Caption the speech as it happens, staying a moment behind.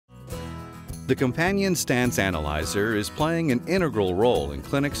The companion stance analyzer is playing an integral role in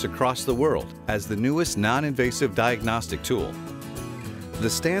clinics across the world as the newest non-invasive diagnostic tool. The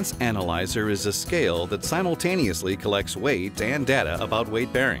stance analyzer is a scale that simultaneously collects weight and data about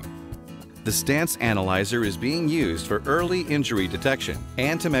weight bearing. The stance analyzer is being used for early injury detection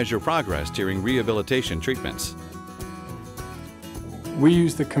and to measure progress during rehabilitation treatments. We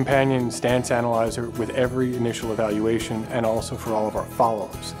use the companion stance analyzer with every initial evaluation and also for all of our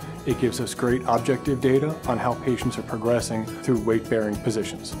follow-ups. It gives us great objective data on how patients are progressing through weight-bearing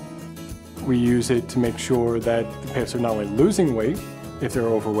positions. We use it to make sure that the pets are not only losing weight if they're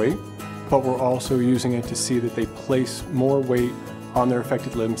overweight, but we're also using it to see that they place more weight on their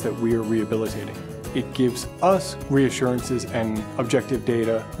affected limbs that we are rehabilitating. It gives us reassurances and objective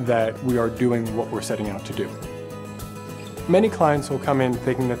data that we are doing what we're setting out to do. Many clients will come in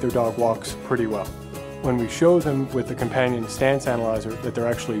thinking that their dog walks pretty well. When we show them with the companion stance analyzer that they're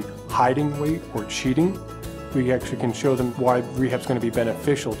actually hiding weight or cheating, we actually can show them why rehab's going to be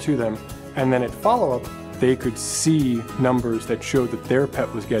beneficial to them, and then at follow-up, they could see numbers that showed that their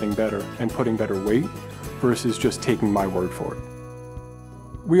pet was getting better and putting better weight versus just taking my word for it.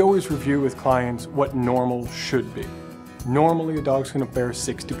 We always review with clients what normal should be. Normally, a dog's going to bear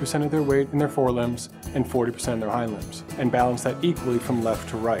 60% of their weight in their forelimbs and 40% in their hind limbs, and balance that equally from left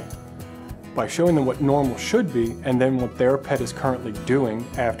to right. By showing them what normal should be, and then what their pet is currently doing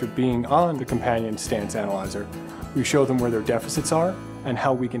after being on the companion stance analyzer, we show them where their deficits are and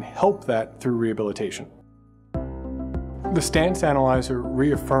how we can help that through rehabilitation. The stance analyzer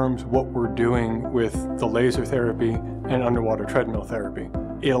reaffirms what we're doing with the laser therapy and underwater treadmill therapy.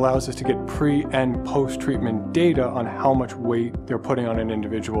 It allows us to get pre- and post-treatment data on how much weight they're putting on an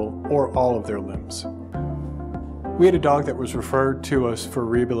individual or all of their limbs. We had a dog that was referred to us for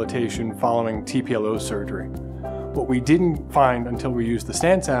rehabilitation following TPLO surgery. What we didn't find until we used the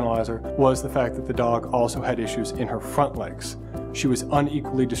stance analyzer was the fact that the dog also had issues in her front legs. She was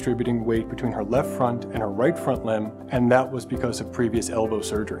unequally distributing weight between her left front and her right front limb, and that was because of previous elbow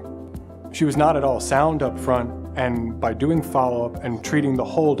surgery. She was not at all sound up front, and by doing follow-up and treating the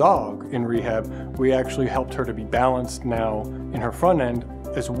whole dog in rehab, we actually helped her to be balanced now in her front end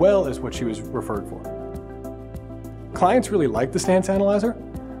as well as what she was referred for. Clients really like the stance analyzer.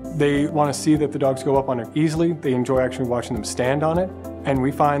 They want to see that the dogs go up on it easily. They enjoy actually watching them stand on it. And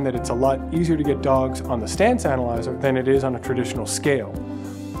we find that it's a lot easier to get dogs on the stance analyzer than it is on a traditional scale.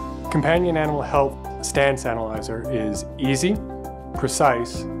 Companion Animal Health Stance Analyzer is easy,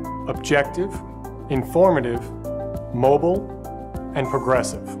 precise, objective, informative, mobile, and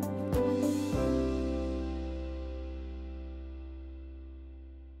progressive.